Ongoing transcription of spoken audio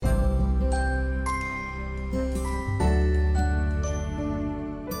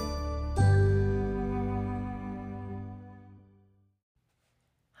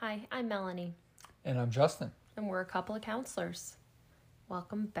Hi, I'm Melanie. And I'm Justin. And we're a couple of counselors.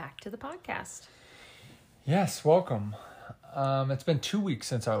 Welcome back to the podcast. Yes, welcome. It's been 2 weeks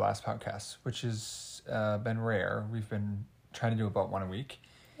since our last podcast, which has been rare. We've been trying to do about one a week.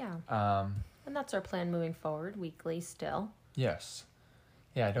 Yeah. And that's our plan moving forward, weekly still. Yes.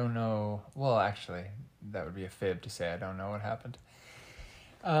 Yeah, I don't know. Well, actually, that would be a fib to say I don't know what happened.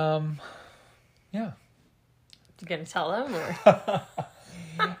 Yeah. You gonna tell them? Or?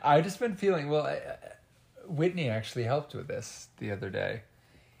 I've just been feeling, Whitney actually helped with this the other day.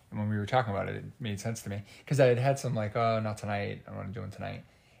 And when we were talking about it, it made sense to me. Because I had some not tonight, I want to do it tonight.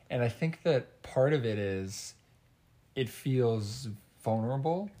 And I think that part of it is it feels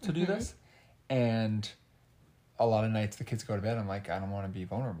vulnerable to do this. And a lot of nights the kids go to bed, I'm like, I don't want to be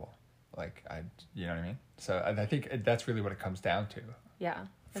vulnerable. You know what I mean? So I think that's really what it comes down to. Yeah.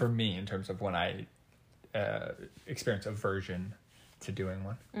 For me, in terms of when I experience aversion to doing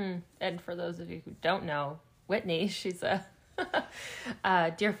one. And for those of you who don't know, Whitney, she's a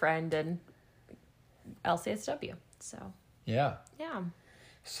dear friend and LCSW. So Yeah. Yeah.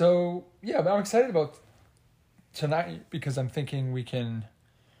 So yeah, I'm excited about tonight because I'm thinking we can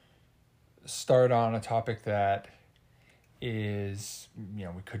start on a topic that is, we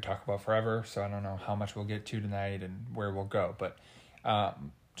could talk about forever. So I don't know how much we'll get to tonight and where we'll go, but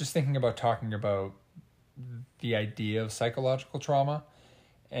just thinking about talking about the idea of psychological trauma.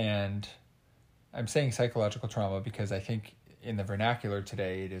 And I'm saying psychological trauma because I think in the vernacular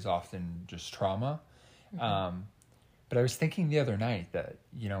today, it is often just trauma. But I was thinking the other night that,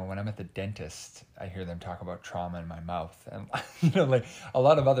 when I'm at the dentist, I hear them talk about trauma in my mouth. And, a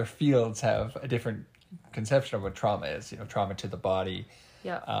lot of other fields have a different conception of what trauma is, trauma to the body.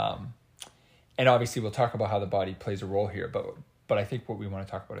 Yeah. And obviously we'll talk about how the body plays a role here, but I think what we want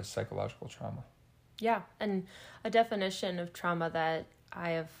to talk about is psychological trauma. Yeah. And a definition of trauma that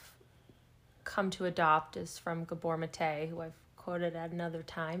I have come to adopt is from Gabor Mate, who I've quoted at another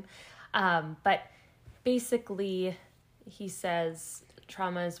time. But basically, he says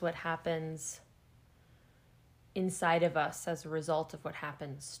trauma is what happens inside of us as a result of what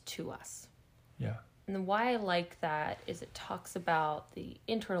happens to us. Yeah. And why I like that is it talks about the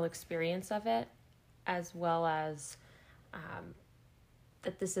internal experience of it, as well as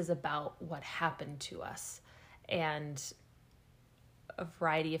that this is about what happened to us. And a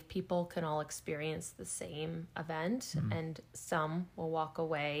variety of people can all experience the same event, and some will walk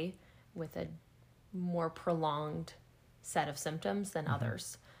away with a more prolonged set of symptoms than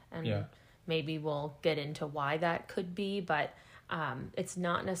others. And maybe we'll get into why that could be, but it's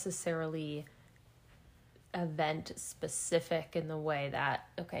not necessarily event specific in the way that,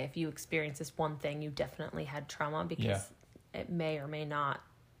 okay, if you experience this one thing, you definitely had trauma, because it may or may not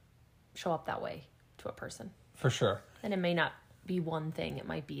show up that way to a person. For sure. And it may not be one thing. It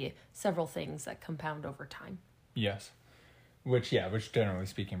might be several things that compound over time. Yes. Which generally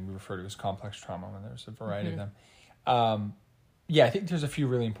speaking, we refer to as complex trauma when there's a variety of them. I think there's a few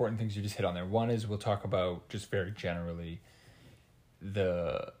really important things you just hit on there. One is we'll talk about just very generally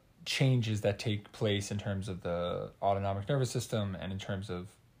the changes that take place in terms of the autonomic nervous system and in terms of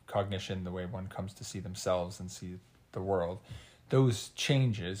cognition, the way one comes to see themselves and see the world. Those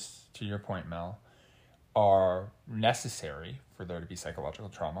changes, to your point, Mel, are necessary for there to be psychological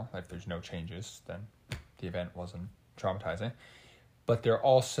trauma. If there's no changes, then the event wasn't traumatizing. But they're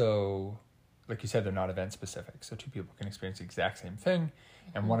also, like you said, they're not event specific. So two people can experience the exact same thing,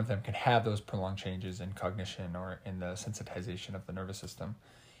 and one of them can have those prolonged changes in cognition or in the sensitization of the nervous system,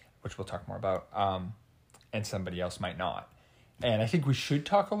 which we'll talk more about, and somebody else might not. And I think we should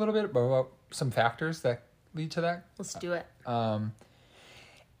talk a little bit about some factors that lead to that. Let's do it.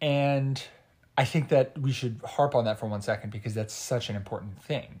 And I think that we should harp on that for 1 second, because that's such an important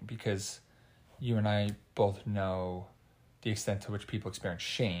thing, because you and I both know the extent to which people experience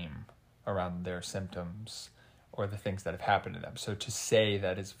shame around their symptoms or the things that have happened to them. So to say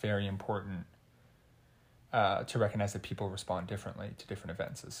that it's very important to recognize that people respond differently to different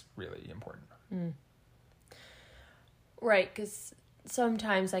events is really important. Right, because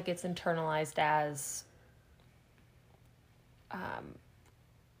sometimes that gets internalized as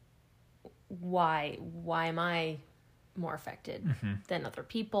why am I more affected than other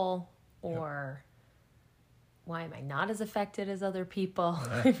people, or why am I not as affected as other people?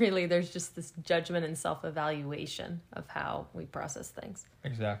 Really, there's just this judgment and self-evaluation of how we process things.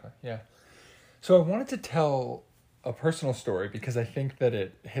 Exactly, yeah. So I wanted to tell a personal story because I think that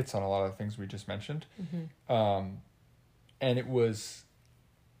it hits on a lot of the things we just mentioned. And it was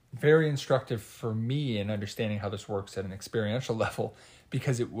very instructive for me in understanding how this works at an experiential level,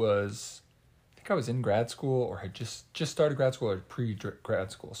 because it was think I was in grad school or had just started grad school or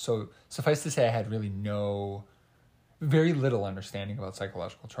pre-grad school. So suffice to say, I had really very little understanding about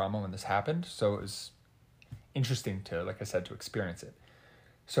psychological trauma when this happened. So it was interesting to, like I said, to experience it.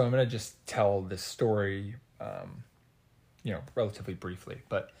 So I'm going to just tell this story, relatively briefly.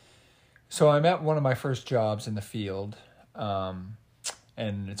 But so I'm at one of my first jobs in the field,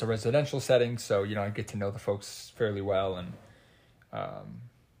 and it's a residential setting. So, I get to know the folks fairly well. And,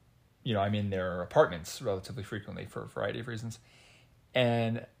 I'm in their apartments relatively frequently for a variety of reasons.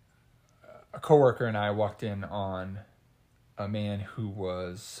 And a coworker and I walked in on a man who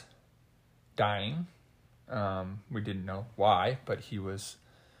was dying. We didn't know why, but he was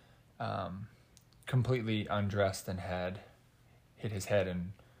completely undressed and had hit his head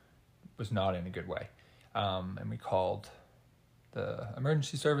and was not in a good way. And we called the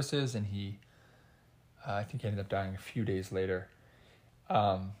emergency services, and I think he ended up dying a few days later.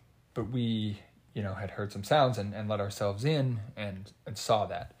 But we, had heard some sounds and let ourselves in and saw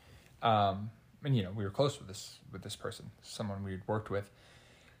that. And, we were close with this person, someone we'd worked with.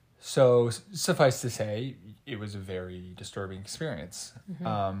 So suffice to say, it was a very disturbing experience.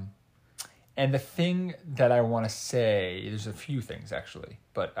 Mm-hmm. And the thing that I want to say, there's a few things actually,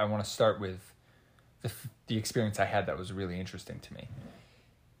 but I want to start with the experience I had that was really interesting to me.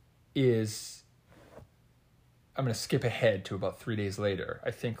 I'm going to skip ahead to about 3 days later.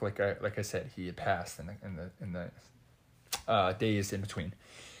 I think, like I said, he had passed in the days in between.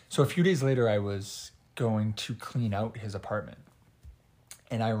 So a few days later, I was going to clean out his apartment.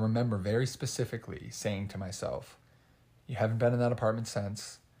 And I remember very specifically saying to myself, you haven't been in that apartment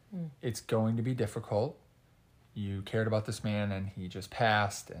since. It's going to be difficult. You cared about this man and he just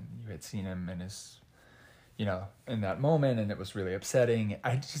passed, and you had seen him in his, in that moment, and it was really upsetting.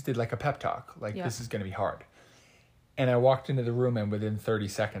 I just did like a pep talk, This is going to be hard. And I walked into the room, and within 30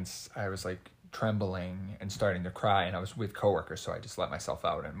 seconds, I was like trembling and starting to cry. And I was with coworkers, so I just let myself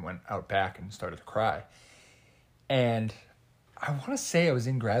out and went out back and started to cry. And I want to say I was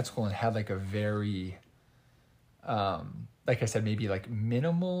in grad school and had like a very, like I said, maybe like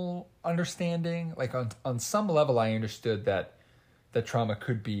minimal understanding. Like on some level, I understood that trauma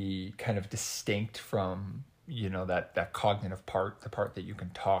could be kind of distinct from, that cognitive part, the part that you can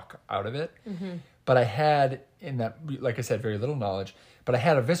talk out of it. Mm-hmm. But I had, in that, like I said, very little knowledge, but I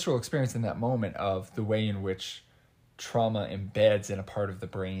had a visceral experience in that moment of the way in which trauma embeds in a part of the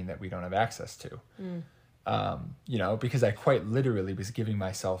brain that we don't have access to. Because I quite literally was giving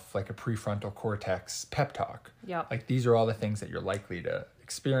myself like a prefrontal cortex pep talk. Yeah. Like, these are all the things that you're likely to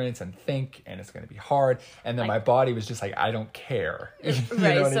experience and think, and it's going to be hard. And then my body was just like, I don't care.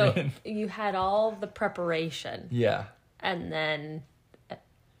 Right. So I mean? You had all the preparation. Yeah. And then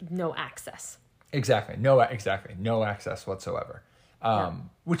no access. Exactly. No access whatsoever.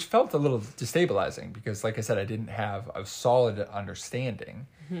 Which felt a little destabilizing because, like I said, I didn't have a solid understanding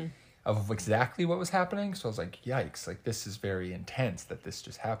of exactly what was happening. So I was like, yikes, like this is very intense that this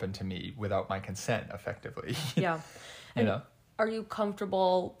just happened to me without my consent, effectively. Yeah. Are you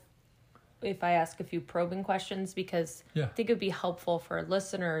comfortable if I ask a few probing questions? Because I think it would be helpful for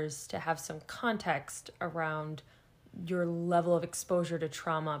listeners to have some context around your level of exposure to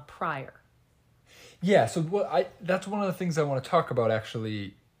trauma prior. Yeah, so that's one of the things I want to talk about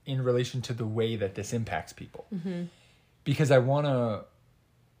actually in relation to the way that this impacts people. Mm-hmm. Because I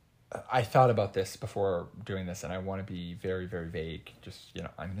thought about this before doing this, and I want to be very, very vague. Just,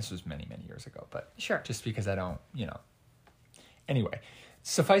 this was many, many years ago, but sure. Just because I don't, Anyway,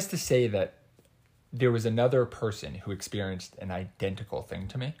 suffice to say that there was another person who experienced an identical thing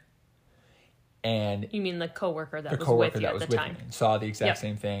to me. And you mean the coworker that was with you at the time? Me, saw the exact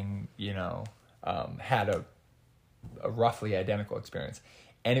same thing, had a roughly identical experience.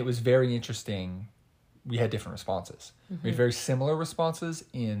 And it was very interesting. We had different responses. Mm-hmm. We had very similar responses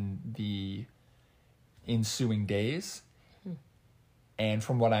in the ensuing days. Mm. And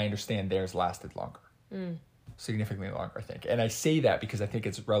from what I understand, theirs lasted longer. Significantly longer, I think. And I say that because I think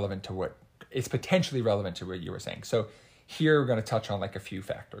it's potentially relevant to what you were saying. So here we're going to touch on like a few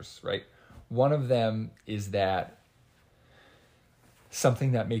factors, right? One of them is that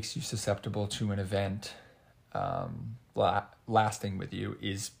something that makes you susceptible to an event lasting with you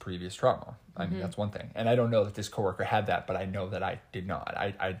is previous trauma. I mean, that's one thing. And I don't know that this coworker had that, but I know that I did not.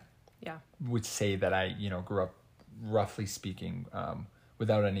 I would say that I, grew up, roughly speaking,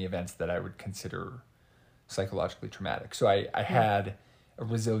 without any events that I would consider psychologically traumatic. So I had a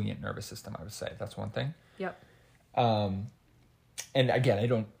resilient nervous system, I would say. That's one thing. Yep. And again, I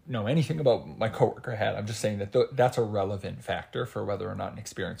don't know anything about my coworker had. I'm just saying that that's a relevant factor for whether or not an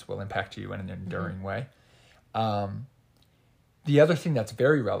experience will impact you in an enduring way. The other thing that's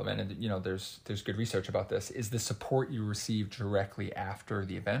very relevant, and there's good research about this, is the support you receive directly after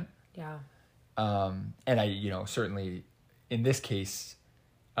the event. Yeah. And I, certainly in this case,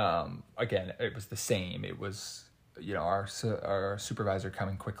 again, it was the same. It was, our supervisor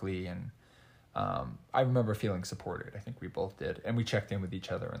coming quickly, and I remember feeling supported. I think we both did, and we checked in with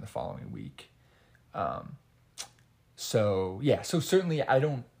each other in the following week. So certainly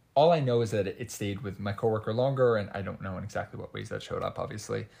all I know is that it stayed with my coworker longer, and I don't know in exactly what ways that showed up,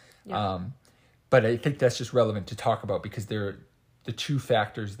 obviously. Yeah. But I think that's just relevant to talk about, because they're the two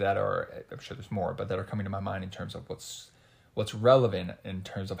factors that are, I'm sure there's more, but that are coming to my mind in terms of what's relevant in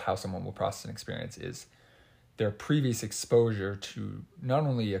terms of how someone will process an experience is their previous exposure to not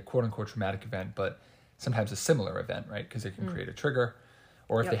only a quote unquote traumatic event, but sometimes a similar event, right? Because it can create a trigger,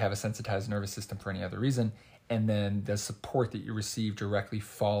 or if they have a sensitized nervous system for any other reason. And then the support that you receive directly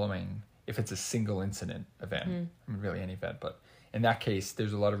following, if it's a single incident event, I mean, really any event, but in that case,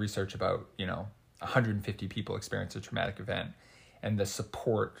 there's a lot of research about, 150 people experience a traumatic event, and the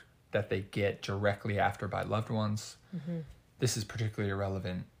support that they get directly after by loved ones. This is particularly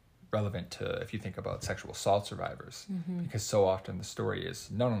relevant to if you think about sexual assault survivors, because so often the story is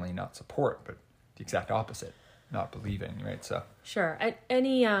not only not support, but the exact opposite, not believing, right? So sure.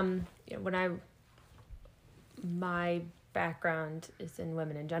 My background is in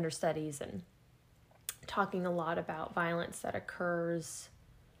women and gender studies, and talking a lot about violence that occurs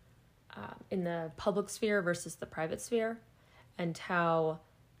in the public sphere versus the private sphere, and how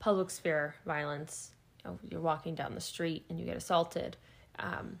public sphere violence, you're walking down the street and you get assaulted,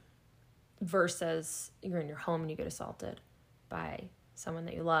 versus you're in your home and you get assaulted by someone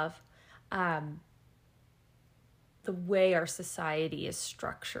that you love. The way our society is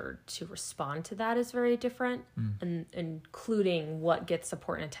structured to respond to that is very different, and including what gets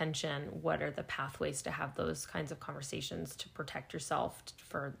support and attention, what are the pathways to have those kinds of conversations to protect yourself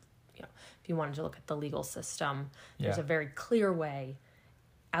for, if you wanted to look at the legal system, there's a very clear way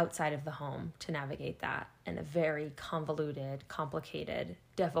outside of the home to navigate that, and a very convoluted, complicated,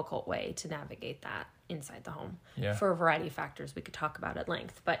 difficult way to navigate that inside the home for a variety of factors we could talk about at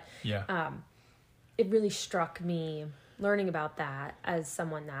length. But it really struck me learning about that as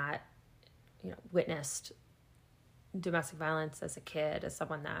someone that, witnessed domestic violence as a kid, as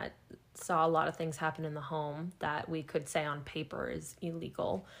someone that saw a lot of things happen in the home that we could say on paper is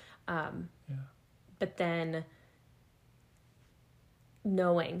illegal. But then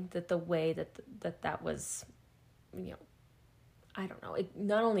knowing that the way that was, I don't know, it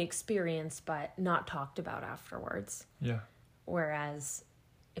not only experienced, but not talked about afterwards. Whereas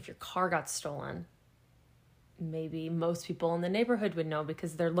if your car got stolen, maybe most people in the neighborhood would know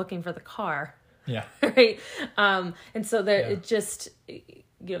because they're looking for the car. Right. And so it just,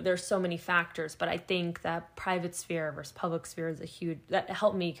 there's so many factors, but I think that private sphere versus public sphere is that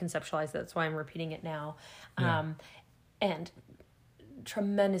helped me conceptualize that. That's why I'm repeating it now. And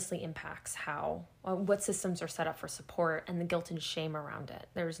tremendously impacts what systems are set up for support and the guilt and shame around it.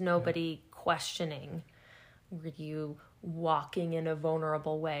 There's nobody questioning, were you walking in a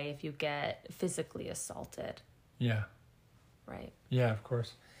vulnerable way if you get physically assaulted? Right. Yeah, of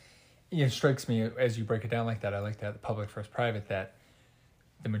course. It strikes me as you break it down like that, I like that, the public versus private, that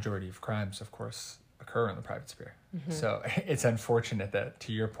the majority of crimes, of course, occur in the private sphere. So it's unfortunate that,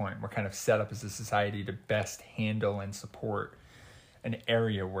 to your point, we're kind of set up as a society to best handle and support an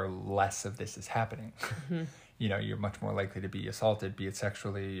area where less of this is happening. You're much more likely to be assaulted, be it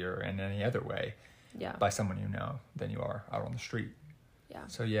sexually or in any other way, by someone you know than you are out on the street.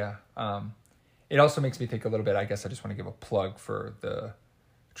 So it also makes me think a little bit, I guess I just want to give a plug for the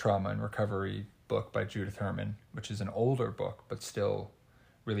Trauma and Recovery book by Judith Herman, which is an older book, but still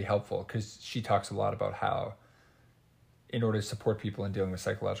really helpful, because she talks a lot about how in order to support people in dealing with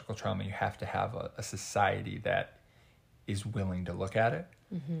psychological trauma, you have to have a society that is willing to look at it.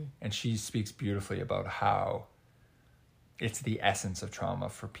 And she speaks beautifully about how it's the essence of trauma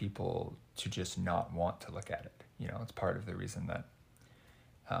for people to just not want to look at it. It's part of the reason that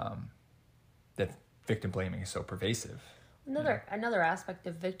that victim blaming is so pervasive. Another aspect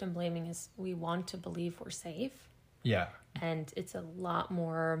of victim blaming is we want to believe we're safe. And it's a lot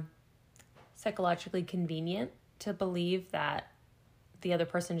more psychologically convenient to believe that the other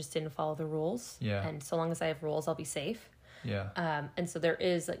person just didn't follow the rules. And so long as I have rules, I'll be safe. And so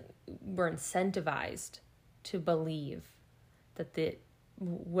we're incentivized to believe that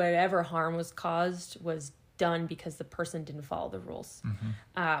whatever harm was caused was done because the person didn't follow the rules.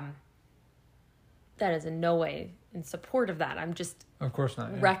 That is in no way in support of that. I'm just of course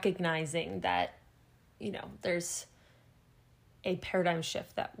not recognizing that, there's a paradigm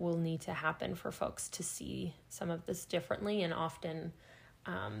shift that will need to happen for folks to see some of this differently. And often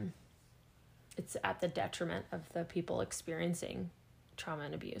it's at the detriment of the people experiencing trauma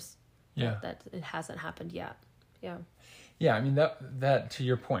and abuse. Yeah. That it hasn't happened yet. Yeah. Yeah, I mean, that to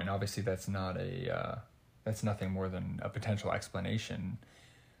your point, obviously that's nothing more than a potential explanation.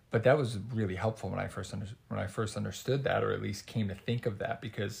 But that was really helpful when I first understood that, or at least came to think of that,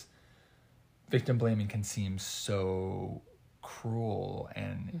 because victim blaming can seem so cruel,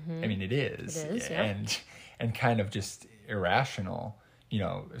 and I mean it is, yeah. and kind of just irrational.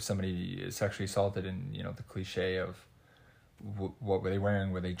 If somebody is sexually assaulted, and the cliche of what were they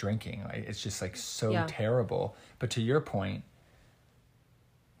wearing, were they drinking? Like, it's just like so terrible. But to your point,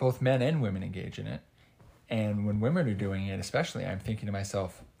 both men and women engage in it. And when women are doing it, especially, I'm thinking to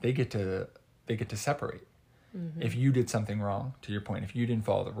myself, they get to separate. Mm-hmm. If you did something wrong, to your point, if you didn't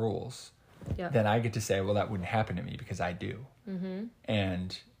follow the rules, then I get to say, well, that wouldn't happen to me because I do. Mm-hmm.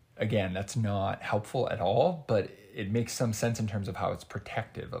 And again, that's not helpful at all, but it makes some sense in terms of how it's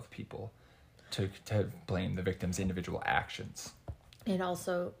protective of people to blame the victim's individual actions. It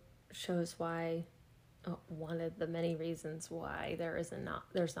also shows why one of the many reasons why there's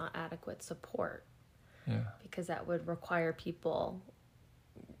not adequate support. Yeah. Because that would require people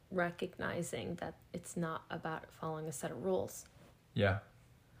recognizing that it's not about following a set of rules. Yeah.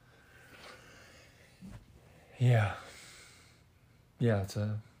 Yeah. Yeah, it's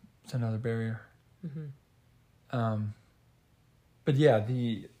another barrier. Mm-hmm. But yeah,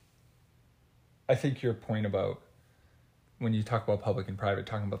 I think your point about when you talk about public and private,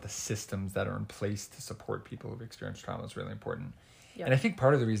 talking about the systems that are in place to support people who've experienced trauma is really important. Yep. And I think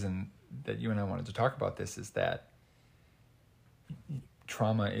part of the reason that you and I wanted to talk about this is that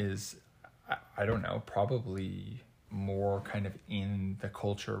trauma is, I don't know, probably more kind of in the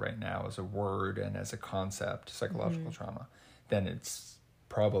culture right now as a word and as a concept, psychological trauma, than it's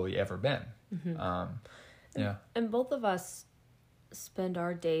probably ever been. Mm-hmm. And both of us spend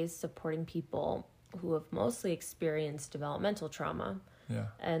our days supporting people who have mostly experienced developmental trauma. Yeah.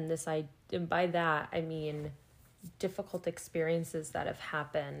 And by that, I mean difficult experiences that have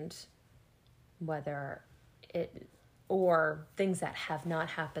happened, whether or things that have not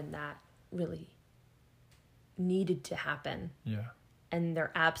happened that really needed to happen. Yeah. And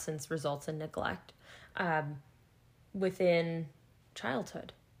their absence results in neglect within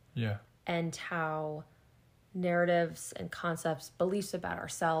childhood. Yeah. And how narratives and concepts, beliefs about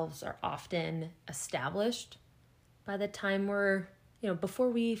ourselves are often established by the time we're, before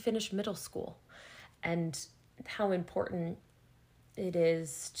we finish middle school. And how important it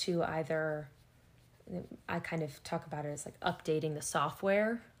is to either, I kind of talk about it as like updating the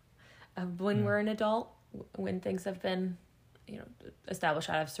software of when we're an adult, when things have been, established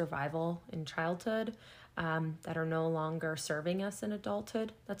out of survival in childhood, that are no longer serving us in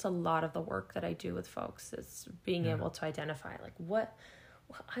adulthood. That's a lot of the work that I do with folks, is being able to identify like what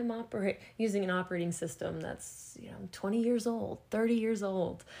I'm using an operating system that's 20 years old, 30 years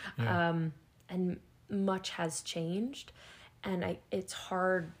old, and much has changed, and it's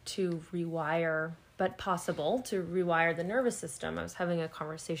hard to rewire, but possible to rewire the nervous system. I was having a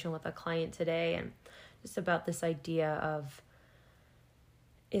conversation with a client today, and just about this idea of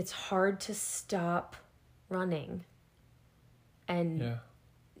it's hard to stop running. And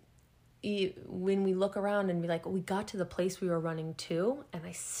when we look around and be like, we got to the place we were running to, and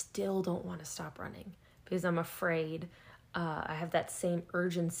I still don't want to stop running because I'm afraid I have that same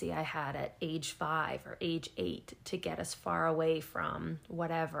urgency I had at age 5 or age 8 to get as far away from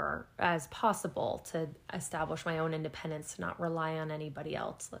whatever as possible, to establish my own independence, to not rely on anybody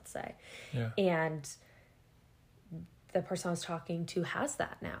else, let's say. Yeah. And the person I was talking to has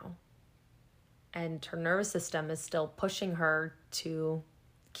that now. And her nervous system is still pushing her to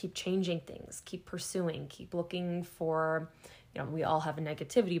keep changing things, keep pursuing, keep looking for, we all have a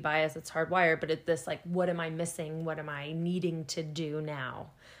negativity bias. It's hardwired, but it's this like, what am I missing? What am I needing to do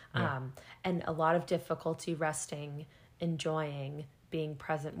now? Yeah. And a lot of difficulty resting, enjoying, being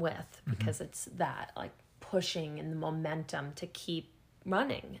present with, because it's that like pushing and the momentum to keep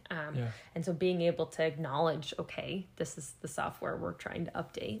running. And so being able to acknowledge, okay, this is the software we're trying to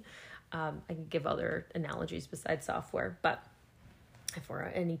update. I can give other analogies besides software, but if we're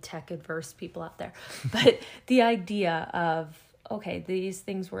any tech adverse people out there, but the idea of, okay, these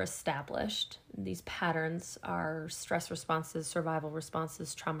things were established. These patterns are stress responses, survival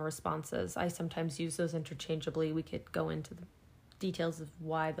responses, trauma responses. I sometimes use those interchangeably. We could go into the details of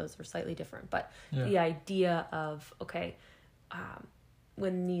why those are slightly different, but the idea of, okay,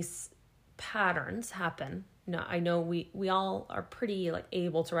 when these patterns happen, I know we all are pretty like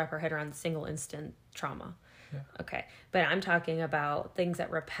able to wrap our head around the single instant trauma. Yeah. Okay. But I'm talking about things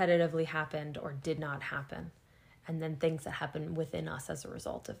that repetitively happened or did not happen. And then things that happen within us as a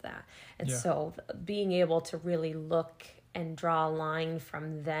result of that. And so being able to really look and draw a line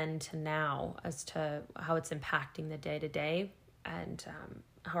from then to now as to how it's impacting the day to day and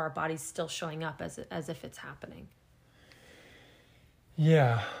how our body's still showing up as if it's happening.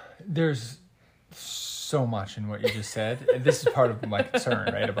 Yeah, there's so much in what you just said. And this is part of my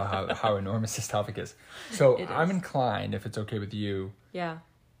concern, right, about how enormous this topic is. So I'm inclined, if it's okay with you,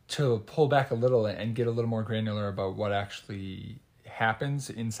 to pull back a little and get a little more granular about what actually happens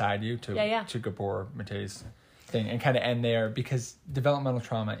inside you to Gabor Mate's thing and kind of end there, because developmental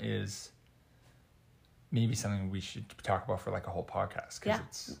trauma is maybe something we should talk about for like a whole podcast.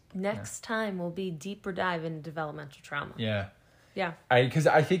 It's, Next time will be deeper dive into developmental trauma. Yeah. Yeah. Because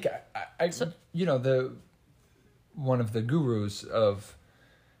I think, one of the gurus of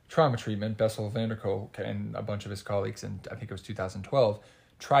trauma treatment, Bessel van der Kolk, and a bunch of his colleagues, and I think it was 2012,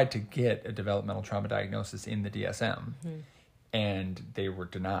 tried to get a developmental trauma diagnosis in the DSM, and they were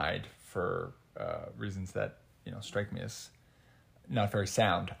denied for reasons that strike me as not very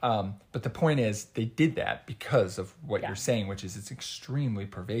sound. But the point is, they did that because of what you're saying, which is it's extremely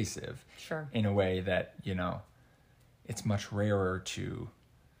pervasive. Sure. In a way that it's much rarer to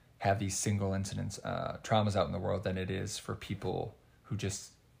have these single incidents traumas out in the world than it is for people who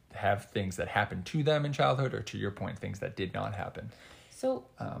just have things that happened to them in childhood, or to your point, things that did not happen. So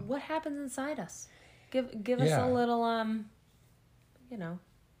what happens inside us? Give us a little,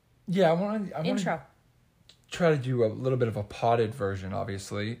 Yeah, I want intro. Try to do a little bit of a potted version,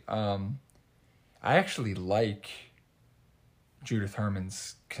 obviously. I actually like Judith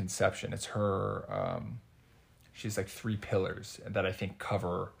Herman's conception. It's her, she's like 3 pillars that I think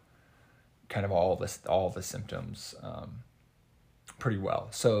cover kind of all the symptoms pretty well.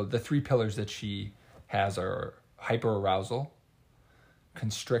 So the 3 pillars that she has are hyperarousal,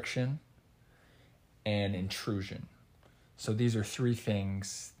 constriction, and intrusion. So these are 3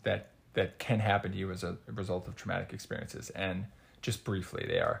 things that can happen to you as a result of traumatic experiences. And just briefly,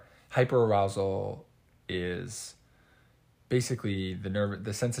 they are: hyperarousal is basically the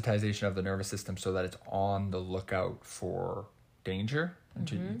sensitization of the nervous system so that it's on the lookout for danger. And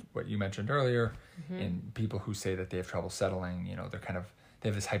to what you mentioned earlier, in people who say that they have trouble settling, they have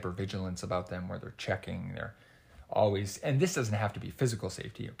this hypervigilance about them where they're checking, they're always, and this doesn't have to be physical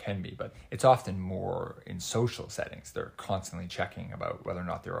safety, it can be, but it's often more in social settings. They're constantly checking about whether or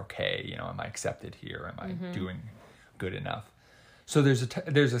not they're okay. Am I accepted here? Am I doing good enough? So there's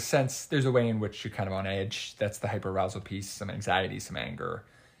a way in which you're kind of on edge. That's the hyperarousal piece, some anxiety, some anger,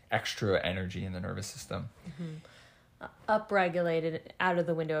 extra energy in the nervous system. Upregulated, out of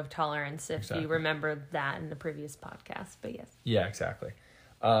the window of tolerance, if you remember that in the previous podcast, but yes. Yeah, exactly.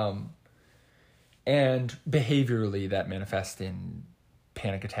 And behaviorally, that manifests in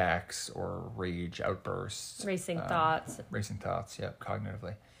panic attacks or rage outbursts. Racing thoughts,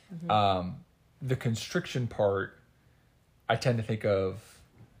 cognitively. The constriction part, I tend to think of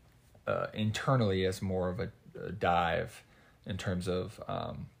internally as more of a dive in terms of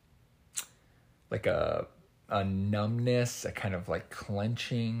like a numbness, a kind of like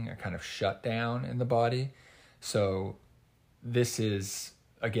clenching, a kind of shutdown in the body. So this is,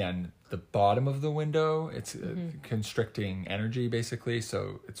 again, the bottom of the window. It's constricting energy, basically.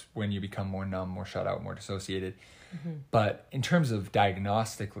 So it's when you become more numb, more shut out, more dissociated. But in terms of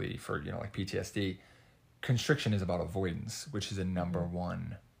diagnostically for, like PTSD, constriction is about avoidance, which is a number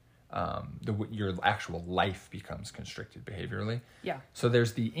one. Your actual life becomes constricted behaviorally. Yeah. So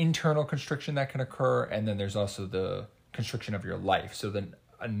there's the internal constriction that can occur, and then there's also the constriction of your life. So then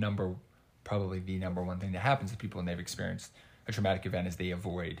probably the number one thing that happens to people when they've experienced a traumatic event is they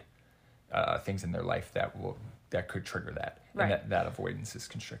avoid things in their life that could trigger that. Right. And that avoidance is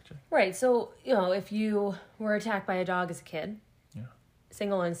constricted. Right. So, if you were attacked by a dog as a kid,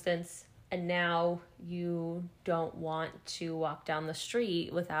 single instance, and now you don't want to walk down the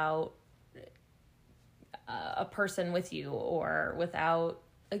street without a person with you, or without,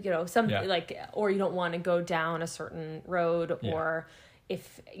 something like, or you don't want to go down a certain road, or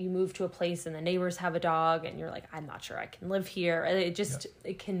if you move to a place and the neighbors have a dog and you're like, I'm not sure I can live here. It just,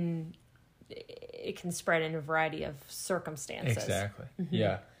 it can spread in a variety of circumstances. Exactly.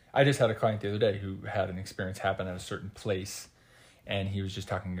 Yeah. I just had a client the other day who had an experience happen at a certain place, and he was just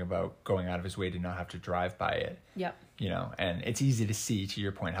talking about going out of his way to not have to drive by it. Yep. And it's easy to see, to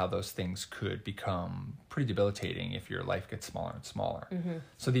your point, how those things could become pretty debilitating if your life gets smaller and smaller.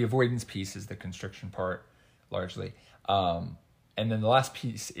 So the avoidance piece is the constriction part, largely. And then the last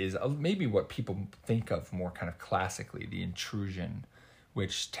piece is maybe what people think of more kind of classically, the intrusion,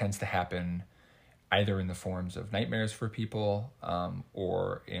 which tends to happen either in the forms of nightmares for people,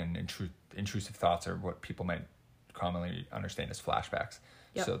 or in intrusive thoughts, or what people might commonly understand as flashbacks.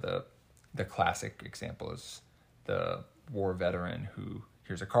 Yep. So the classic example is the war veteran who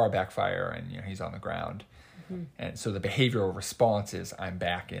hears a car backfire and he's on the ground. And so the behavioral response is, I'm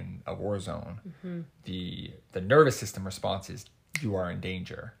back in a war zone. The nervous system response is, you are in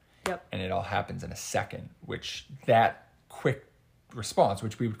danger. Yep. And it all happens in a second, which that quick response,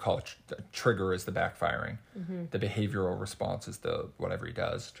 which we would call a trigger, is the backfiring. The behavioral response is the whatever he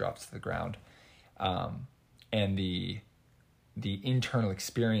does, drops to the ground. And the internal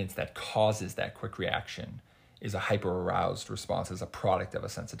experience that causes that quick reaction is a hyper-aroused response as a product of a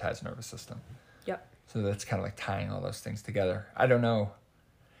sensitized nervous system. Yep. So that's kind of like tying all those things together. I don't know.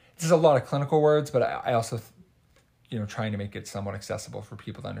 This is a lot of clinical words, but I also, trying to make it somewhat accessible for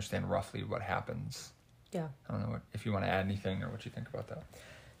people to understand roughly what happens. Yeah. I don't know if you want to add anything or what you think about that.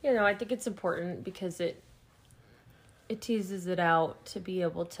 I think it's important because it teases it out to be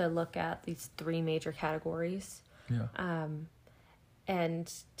able to look at these three major categories. Yeah.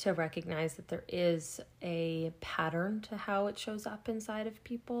 And to recognize that there is a pattern to how it shows up inside of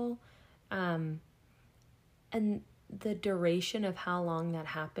people. And the duration of how long that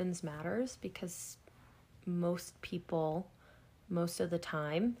happens matters, because most people, most of the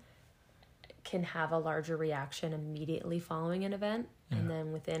time, can have a larger reaction immediately following an event. Yeah. And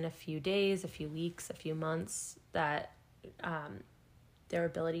then within a few days, a few weeks, a few months, that their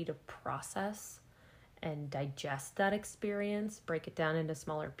ability to process and digest that experience, break it down into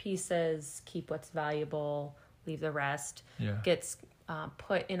smaller pieces, keep what's valuable, leave the rest, gets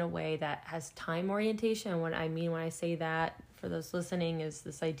put in a way that has time orientation. And what I mean when I say that, for those listening, is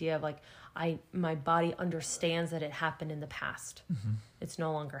this idea of my body understands that it happened in the past. It's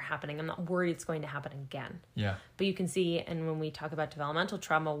no longer happening. I'm not worried it's going to happen again. Yeah. But you can see, and when we talk about developmental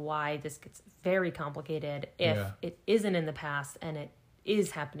trauma, why this gets very complicated if it isn't in the past and it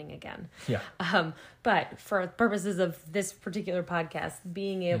is happening again. Yeah. But for purposes of this particular podcast,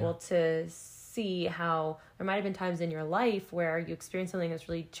 being able to see how there might have been times in your life where you experienced something that's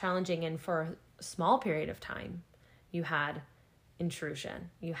really challenging, and for a small period of time, you had intrusion,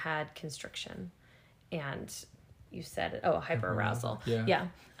 you had constriction, and you said, hyperarousal. Yeah.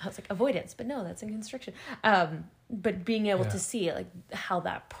 I was like, avoidance, but no, that's in constriction. But being able to see how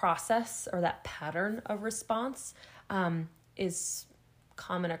that process or that pattern of response is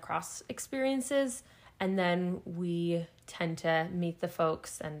common across experiences. And then we tend to meet the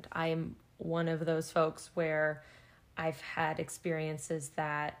folks, and I'm one of those folks where I've had experiences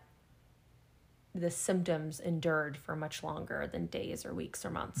that the symptoms endured for much longer than days or weeks or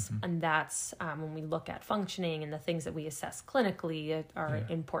months. And that's when we look at functioning and the things that we assess clinically are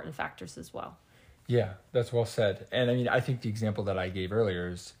important factors as well. Yeah, that's well said. And I mean, I think the example that I gave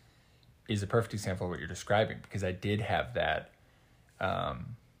earlier is a perfect example of what you're describing, because I did have that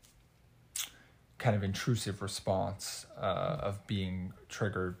kind of intrusive response of being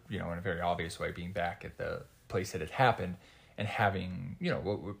triggered, in a very obvious way, being back at the place that it happened and having,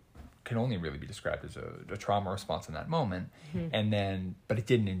 what can only really be described as a trauma response in that moment. And then, but it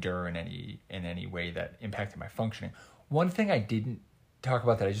didn't endure in any way that impacted my functioning. One thing I didn't talk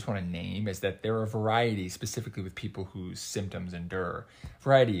about that I just want to name is that there are a variety, specifically with people whose symptoms endure,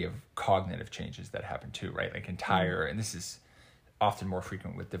 variety of cognitive changes that happen too, right? Like entire, and this is often more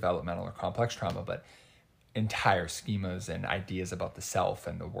frequent with developmental or complex trauma, but entire schemas and ideas about the self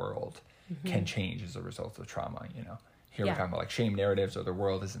and the world can change as a result of trauma, Here we're talking about shame narratives, or the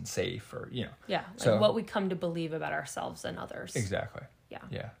world isn't safe, or, Yeah, so what we come to believe about ourselves and others. Exactly. Yeah.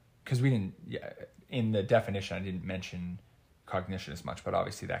 Yeah. Because we didn't, in the definition, I didn't mention cognition as much, but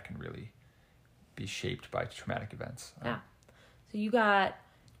obviously that can really be shaped by traumatic events. Yeah. So you got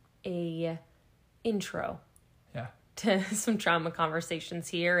a intro to some trauma conversations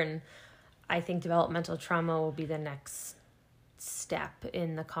here, and I think developmental trauma will be the next step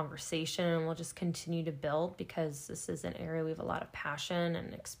in the conversation, and we'll just continue to build, because this is an area we have a lot of passion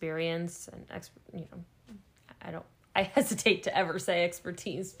and experience and I hesitate to ever say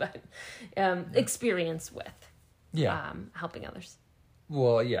expertise, but experience with helping others.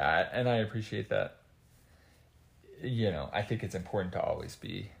 Well, yeah, and I appreciate that. I think it's important to always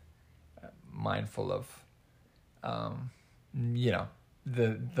be mindful of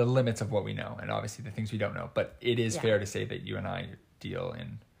the limits of what we know, and obviously the things we don't know. But it is fair to say that you and I deal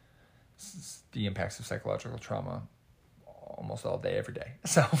in the impacts of psychological trauma almost all day, every day.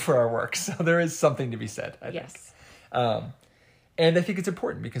 So for our work, so there is something to be said, I think. And I think it's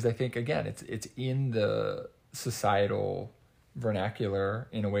important because I think, again, it's in the societal vernacular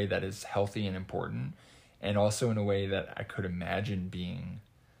in a way that is healthy and important, and also in a way that I could imagine being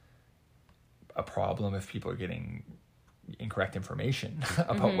a problem if people are getting incorrect information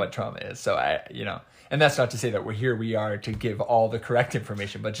about what trauma is. So and that's not to say that we are to give all the correct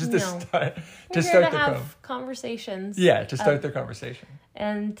information, but just to start to have conversations. Yeah, to start the conversation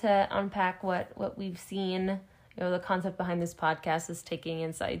and to unpack what we've seen. The concept behind this podcast is taking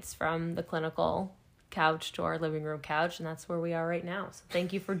insights from the clinical couch to our living room couch, and that's where we are right now. So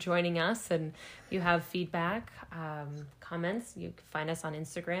thank you for joining us, and if you have feedback, comments, you can find us on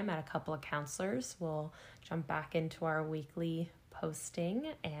Instagram at A Couple of Counselors. We'll jump back into our weekly posting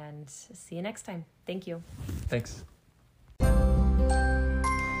and see you next time. Thank you. Thanks.